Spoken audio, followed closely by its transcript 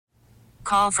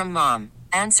Call from mom.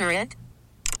 Answer it.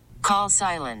 Call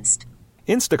silenced.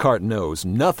 Instacart knows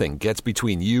nothing gets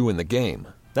between you and the game.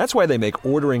 That's why they make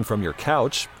ordering from your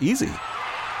couch easy.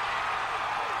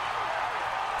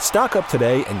 Stock up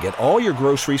today and get all your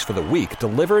groceries for the week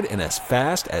delivered in as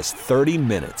fast as 30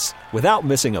 minutes without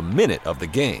missing a minute of the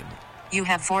game. You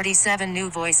have 47 new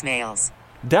voicemails.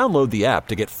 Download the app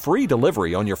to get free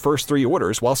delivery on your first 3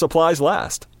 orders while supplies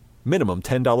last. Minimum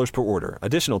 $10 per order.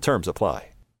 Additional terms apply.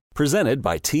 Presented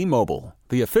by T-Mobile,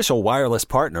 the official wireless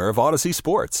partner of Odyssey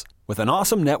Sports. With an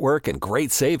awesome network and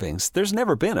great savings, there's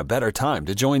never been a better time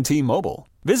to join T-Mobile.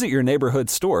 Visit your neighborhood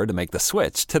store to make the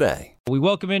switch today. We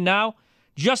welcome in now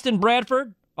Justin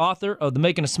Bradford, author of the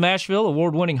Making a Smashville,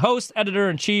 award-winning host,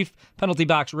 editor-in-chief, Penalty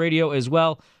Box Radio as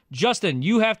well. Justin,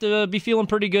 you have to be feeling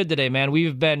pretty good today, man.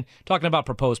 We've been talking about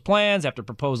proposed plans after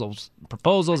proposals.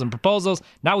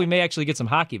 Now we may actually get some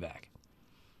hockey back.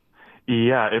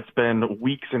 Yeah, it's been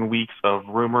weeks and weeks of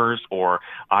rumors, or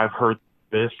I've heard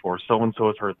this, or so-and-so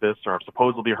has heard this, or I've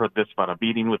supposedly heard this about a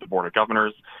meeting with the Board of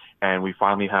Governors, and we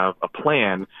finally have a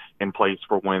plan in place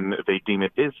for when they deem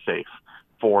it is safe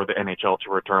for the NHL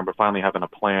to return, but finally having a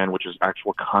plan, which is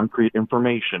actual concrete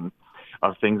information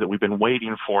of things that we've been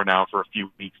waiting for now for a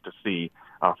few weeks to see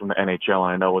from the NHL.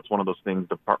 And I know it's one of those things,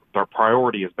 the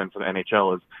priority has been for the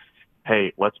NHL is,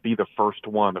 hey, let's be the first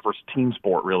team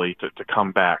sport really to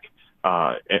come back,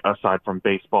 aside from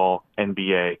baseball,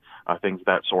 NBA, things of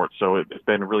that sort. So it's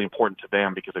been really important to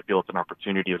them because I feel it's an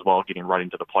opportunity as well, getting right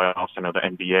into the playoffs. I know the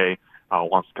NBA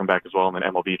wants to come back as well, and then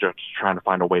MLB just trying to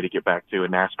find a way to get back to,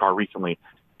 and NASCAR recently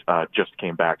just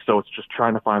came back. So it's just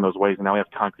trying to find those ways, and now we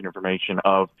have concrete information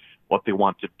of what they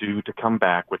want to do to come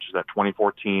back, which is that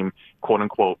 24-team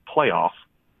quote-unquote playoff,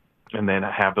 and then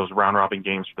have those round-robin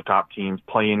games for the top teams,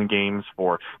 play-in games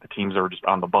for the teams that are just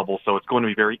on the bubble. So it's going to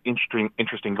be very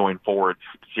interesting going forward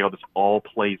to see how this all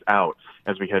plays out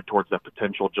as we head towards that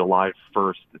potential July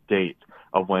 1st date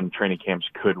of when training camps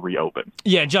could reopen.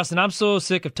 Yeah, Justin, I'm so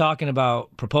sick of talking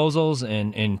about proposals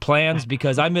and plans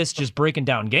because I miss just breaking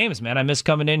down games, man. I miss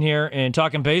coming in here and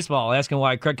talking baseball, asking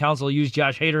why Craig Counsell used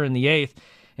Josh Hader in the 8th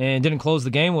and didn't close the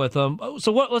game with him.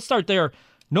 So let's start there.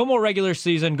 No more regular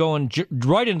season, going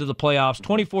right into the playoffs,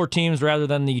 24 teams rather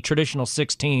than the traditional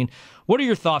 16. What are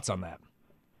your thoughts on that?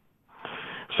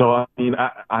 So, I mean,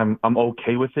 I'm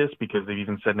okay with this because they've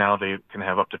even said now they can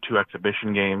have up to 2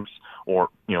 exhibition games or,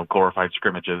 glorified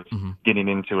scrimmages getting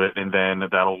into it, and then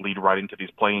that'll lead right into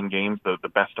these playing games, the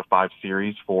best of 5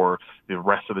 series for the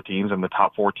rest of the teams, and the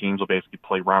top 4 teams will basically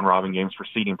play round-robin games for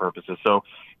seeding purposes. So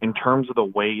in terms of the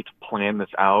way to plan this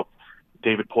out,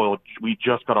 David Poile, we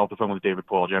just got off the phone with David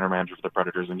Poile, general manager for the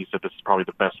Predators, and he said this is probably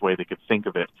the best way they could think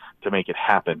of it to make it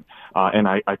happen. And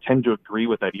I tend to agree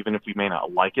with that, even if we may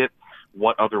not like it.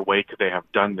 What other way could they have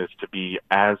done this to be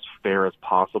as fair as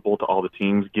possible to all the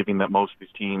teams, given that most of these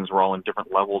teams were all in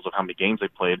different levels of how many games they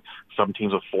played? Some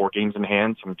teams with 4 games in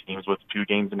hand, some teams with 2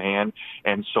 games in hand,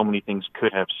 and so many things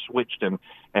could have switched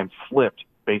and flipped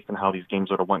based on how these games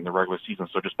would have went in the regular season.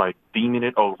 So just by theming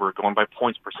it over, going by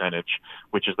points percentage,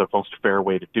 which is the most fair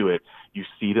way to do it, you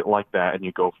seed it like that and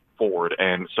you go forward.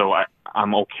 And so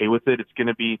I'm okay with it. It's going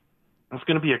to be a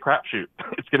crapshoot.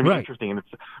 It's going to be interesting, and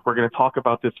we're going to talk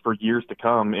about this for years to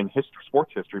come in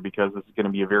sports history, because this is going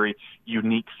to be a very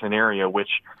unique scenario, which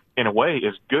in a way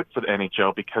is good for the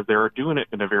NHL because they're doing it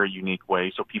in a very unique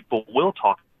way. So people will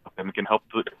talk about them and can help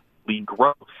the league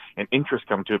grow and interest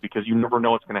come to it, because you never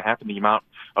know what's going to happen. The amount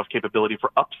of capability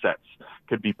for upsets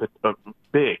could be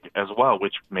big as well,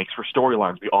 which makes for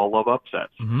storylines. We all love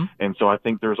upsets. And so I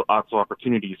think there's lots of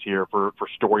opportunities here for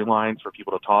storylines, for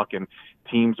people to talk, and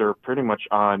teams are pretty much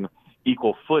on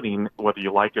equal footing, whether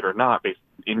you like it or not, based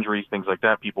on injuries, things like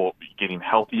that, people getting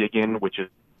healthy again, which is,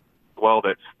 well,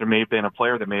 that there may have been a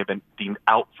player that may have been deemed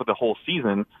out for the whole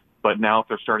season, but now if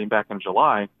they're starting back in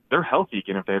July, they're healthy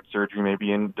again if they had surgery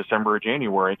maybe in December or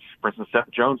January. For instance,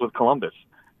 Seth Jones with Columbus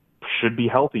should be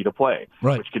healthy to play,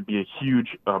 which could be a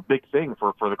huge, big thing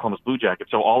for the Columbus Blue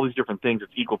Jackets. So all these different things,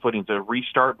 it's equal footing to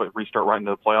restart, but restart right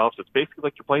into the playoffs. It's basically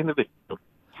like you're playing the video.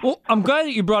 Well, I'm glad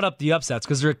that you brought up the upsets,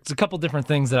 because there's a couple different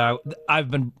things that I've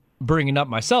been bringing up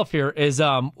myself here is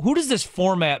who does this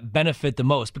format benefit the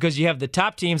most? Because you have the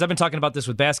top teams, I've been talking about this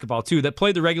with basketball too, that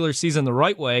play the regular season the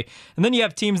right way, and then you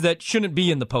have teams that shouldn't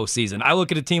be in the postseason. I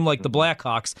look at a team like the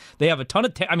Blackhawks. They have a ton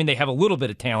of they have a little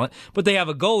bit of talent, but they have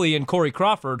a goalie in Corey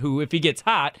Crawford who, if he gets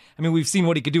hot, I mean, we've seen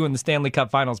what he could do in the Stanley Cup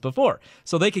Finals before.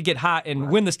 So they could get hot and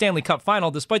win the Stanley Cup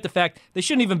Final, despite the fact they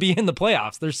shouldn't even be in the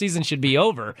playoffs. Their season should be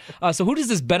over. So who does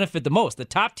this benefit the most? The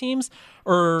top teams,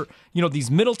 or these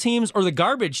middle teams, or the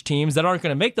garbage teams that aren't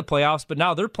going to make the playoffs, but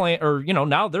now they're playing, or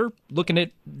now they're looking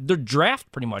at their draft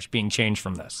pretty much being changed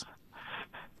from this?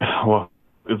 Well,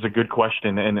 it's a good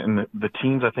question. And the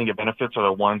teams I think it benefits are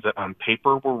the ones that on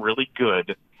paper were really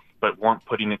good, but weren't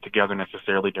putting it together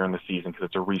necessarily during the season because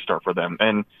it's a restart for them.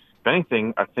 And if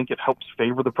anything, I think it helps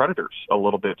favor the Predators a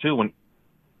little bit too,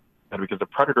 because the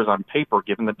Predators on paper,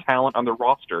 given the talent on the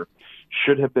roster,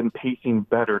 should have been pacing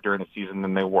better during the season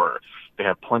than they were. They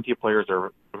have plenty of players that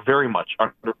are very much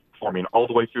underperforming all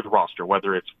the way through the roster,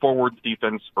 whether it's forwards,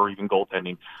 defense, or even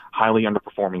goaltending, highly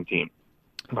underperforming team.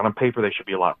 But on paper, they should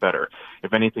be a lot better.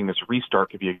 If anything, this restart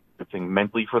could be a good thing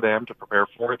mentally for them to prepare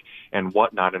for it and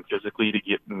whatnot, and physically to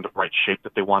get in the right shape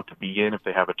that they want to be in if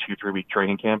they have a 2-3 week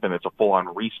training camp and it's a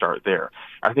full-on restart there.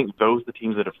 I think those are the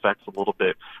teams that affects a little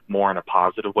bit more in a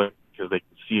positive way because they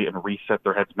can see it and reset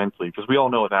their heads mentally. Because we all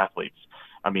know with athletes,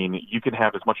 I mean, you can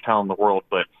have as much talent in the world,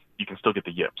 but you can still get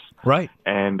the yips. Right.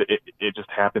 And it just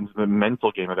happens in the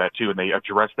mental game of that, too. And they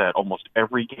address that almost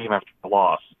every game after the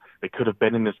loss. They could have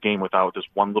been in this game without this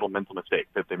one little mental mistake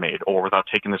that they made or without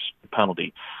taking this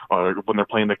penalty. Or when they're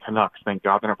playing the Canucks, thank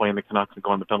God they're not playing the Canucks and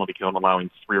going to the penalty kill and allowing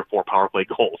 3 or 4 power play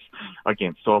goals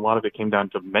again. So a lot of it came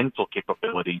down to mental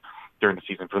capability during the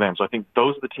season for them. So I think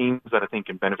those are the teams that I think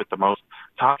can benefit the most.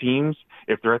 Top teams,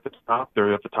 if they're at the top,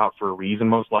 they're at the top for a reason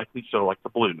most likely. So like the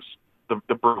Blues,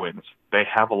 the Bruins, they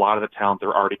have a lot of the talent.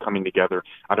 They're already coming together.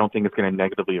 I don't think it's going to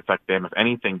negatively affect them. If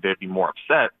anything, they'd be more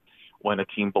upset when a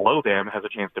team below them has a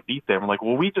chance to beat them. Like,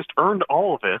 well, we just earned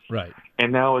all of this. Right.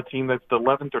 And now a team that's the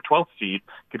 11th or 12th seed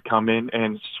could come in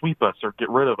and sweep us or get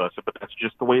rid of us. But that's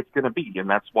just the way it's going to be. And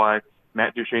that's why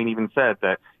Matt Duchene even said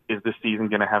that, is this season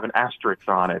going to have an asterisk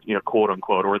on it, quote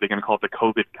unquote, or are they going to call it the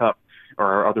COVID Cup? Or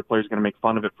are other players going to make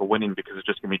fun of it for winning because it's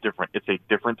just going to be different? It's a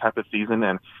different type of season,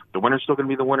 and the winner's still going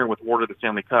to be the winner with Ward of the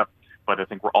Stanley Cup. But I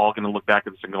think we're all going to look back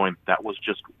at this and going, that was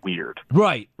just weird.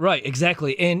 Right,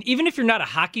 exactly. And even if you're not a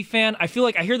hockey fan, I feel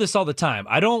like I hear this all the time.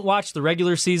 I don't watch the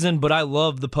regular season, but I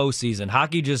love the postseason.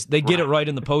 Hockey they get it right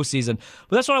in the postseason.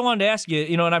 But that's what I wanted to ask you,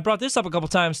 and I brought this up a couple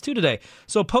times too today.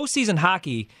 So postseason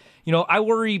hockey, I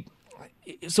worry,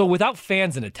 so without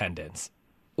fans in attendance,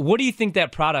 what do you think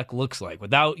that product looks like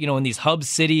without, in these hub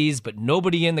cities, but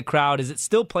nobody in the crowd? Is it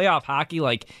still playoff hockey?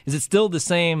 Like, is it still the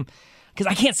same? Because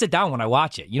I can't sit down when I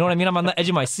watch it. You know what I mean? I'm on the edge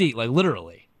of my seat, like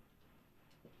literally.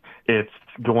 It's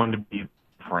going to be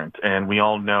different. And we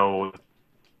all know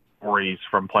stories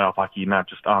from playoff hockey, not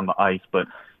just on the ice, but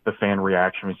the fan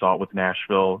reaction. We saw it with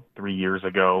Nashville 3 years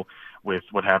ago with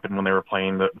what happened when they were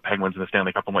playing the Penguins in the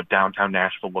Stanley Cup and what downtown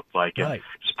Nashville looked like. Right. And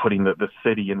just putting the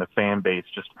city and the fan base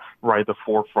just right at the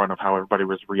forefront of how everybody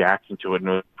was reacting to it. And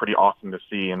it was pretty awesome to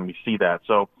see, and we see that.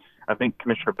 So I think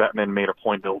Commissioner Bettman made a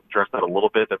point to address that a little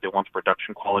bit, that they want the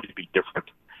production quality to be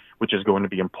different, which is going to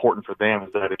be important for them,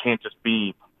 is that it can't just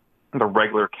be the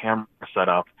regular camera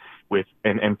setup with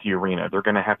an empty arena. They're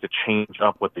going to have to change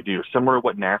up what they do. Similar to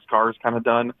what NASCAR has kind of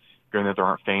done, given that there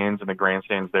aren't fans in the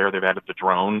grandstands there. They've added the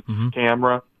drone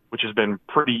camera, which has been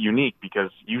pretty unique because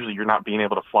usually you're not being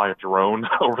able to fly a drone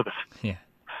over the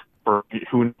for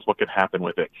who knows what could happen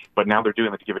with it. But now they're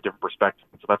doing it to give a different perspective.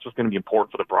 So that's what's going to be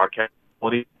important for the broadcast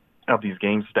quality of these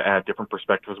games, to add different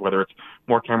perspectives, whether it's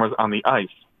more cameras on the ice,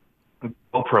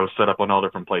 GoPro set up on all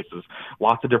different places,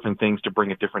 lots of different things to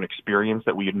bring a different experience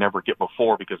that we would never get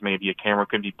before, because maybe a camera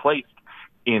could be placed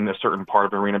in a certain part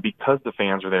of the arena because the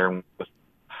fans are there.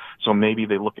 So maybe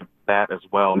they look at that as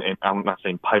well. And I'm not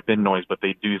saying pipe in noise, but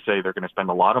they do say they're going to spend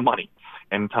a lot of money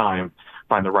and time,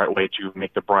 find the right way to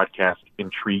make the broadcast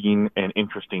intriguing and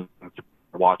interesting to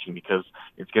watching, because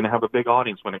it's going to have a big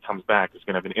audience when it comes back. It's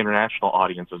going to have an international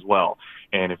audience as well.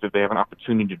 And if they have an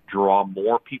opportunity to draw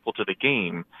more people to the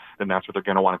game, then that's what they're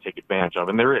going to want to take advantage of.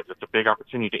 And there is. It's a big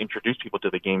opportunity to introduce people to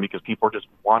the game, because people are just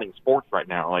wanting sports right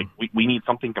now. Like, we need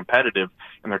something competitive,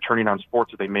 and they're turning on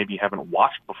sports that they maybe haven't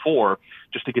watched before,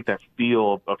 just to get that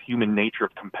feel of human nature,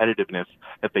 of competitiveness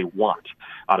that they want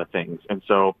out of things. And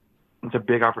so it's a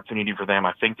big opportunity for them.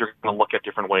 I think they're going to look at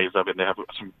different ways of it. They have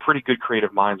some pretty good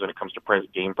creative minds when it comes to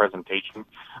game presentation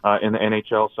in the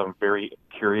NHL. So I'm very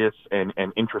curious and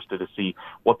interested to see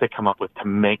what they come up with to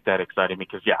make that exciting.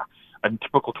 Because, a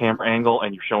typical camera angle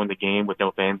and you're showing the game with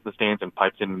no fans in the stands and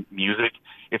pipes in music,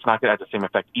 it's not going to have the same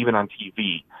effect. Even on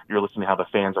TV, you're listening to how the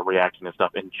fans are reacting to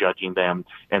stuff and judging them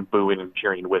and booing and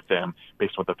cheering with them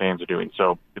based on what the fans are doing.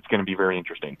 So it's going to be very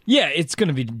interesting. Yeah, it's going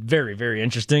to be very, very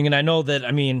interesting. And I know that,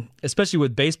 especially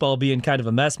with baseball being kind of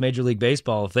a mess, Major League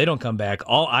Baseball, if they don't come back,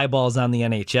 all eyeballs on the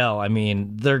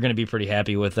NHL, they're going to be pretty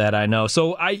happy with that, I know.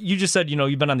 So you just said,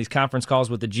 you've been on these conference calls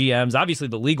with the GMs. Obviously,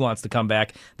 the league wants to come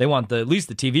back. They want at least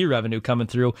the TV revenue coming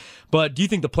through. But do you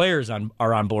think the players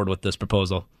are on board with this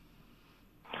proposal?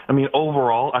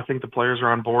 Overall, I think the players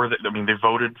are on board. They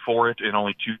voted for it in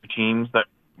only 2 teams that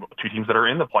two teams that are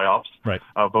in the playoffs, right,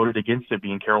 voted against it,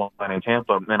 being Carolina and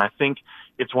Tampa. And I think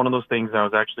it's one of those things, I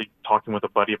was actually talking with a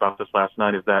buddy about this last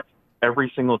night, is that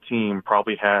every single team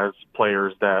probably has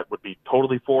players that would be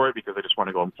totally for it because they just want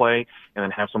to go and play, and then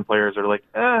have some players that are like,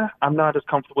 I'm not as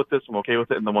comfortable with this, I'm okay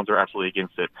with it, and the ones that are absolutely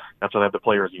against it. That's why they have the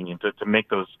players union to make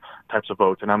those types of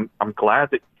votes. And I'm glad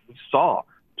that we saw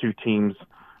two teams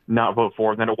not vote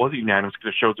for it, and then it wasn't unanimous,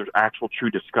 because it shows there's actual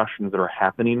true discussions that are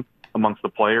happening amongst the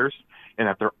players, and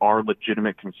that there are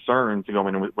legitimate concerns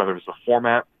going in, whether it's a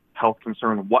format, health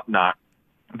concern, whatnot,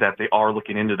 that they are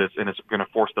looking into this, and it's going to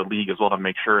force the league as well to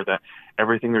make sure that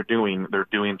everything they're doing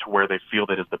to where they feel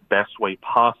that is the best way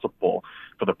possible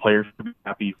for the players to be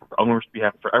happy, for owners to be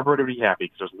happy, for everybody to be happy,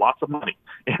 because there's lots of money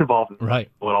involved.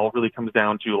 Right. So it all really comes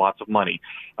down to lots of money.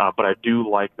 But I do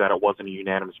like that it wasn't a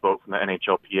unanimous vote from the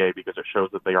NHLPA, because it shows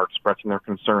that they are expressing their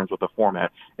concerns with the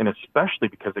format, and especially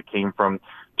because it came from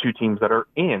two teams that are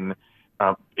in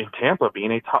Tampa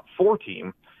being a top 4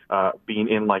 team, being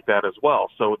in like that as well.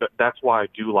 So that's why I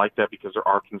do like that, because there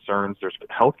are concerns. There's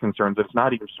health concerns. It's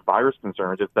not even virus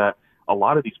concerns. It's that a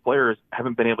lot of these players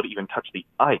haven't been able to even touch the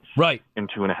ice in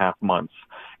 2.5 months.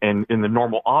 And in the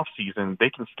normal off season, they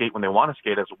can skate when they want to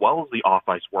skate, as well as the off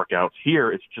ice workouts.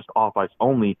 Here, it's just off ice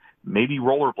only, maybe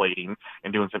rollerblading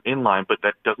and doing some inline, but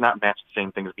that does not match the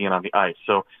same thing as being on the ice.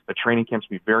 So the training camps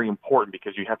can be very important,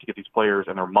 because you have to get these players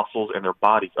and their muscles and their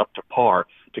bodies up to par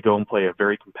to go and play a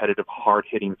very competitive,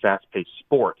 hard-hitting, fast-paced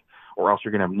sport, or else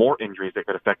you're going to have more injuries that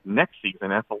could affect next season.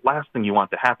 That's the last thing you want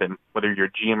to happen, whether you're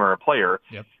a GM or a player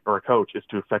or a coach, is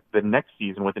to affect the next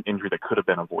season with an injury that could have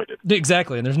been avoided.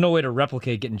 Exactly, and there's no way to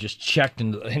replicate getting just checked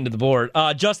into the board.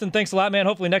 Justin, thanks a lot, man.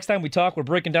 Hopefully next time we talk, we're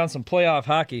breaking down some playoff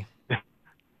hockey.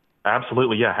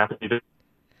 Absolutely, yeah. Happy to do it.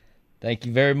 Thank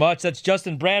you very much. That's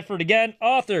Justin Bradford again,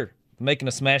 author of Making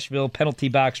a Smashville, Penalty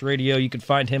Box Radio. You can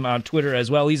find him on Twitter as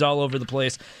well. He's all over the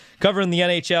place covering the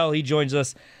NHL. He joins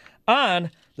us on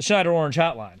the Schneider Orange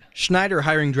Hotline. Schneider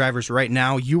hiring drivers right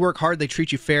now. You work hard, they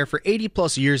treat you fair. For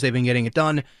 80-plus years, they've been getting it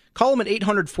done. Call them at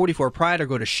 844-PRIDE or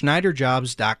go to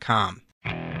SchneiderJobs.com.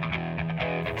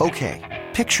 Okay,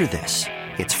 picture this.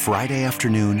 It's Friday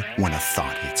afternoon when a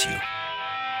thought hits you.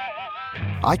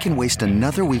 I can waste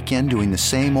another weekend doing the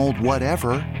same old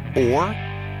whatever, or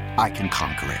I can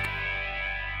conquer it.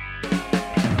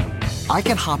 I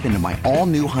can hop into my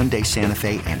all-new Hyundai Santa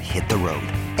Fe and hit the road.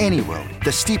 Any road.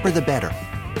 The steeper, the better.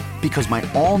 Because my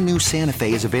all-new Santa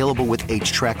Fe is available with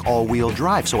H-Track all-wheel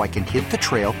drive, so I can hit the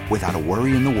trail without a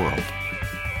worry in the world.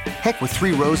 Heck, with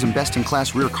 3 rows and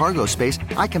best-in-class rear cargo space,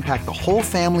 I can pack the whole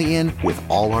family in with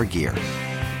all our gear.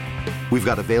 We've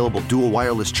got available dual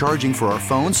wireless charging for our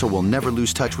phones, so we'll never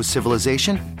lose touch with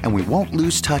civilization, and we won't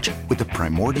lose touch with the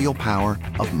primordial power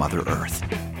of Mother Earth.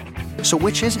 So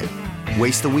which is it?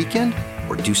 Waste the weekend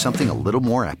or do something a little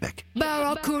more epic?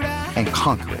 And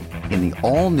conquer it in the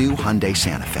all-new Hyundai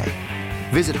Santa Fe.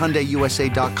 Visit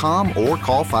HyundaiUSA.com or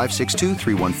call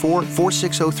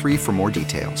 562-314-4603 for more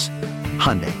details.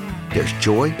 Hyundai, there's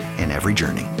joy in every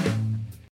journey.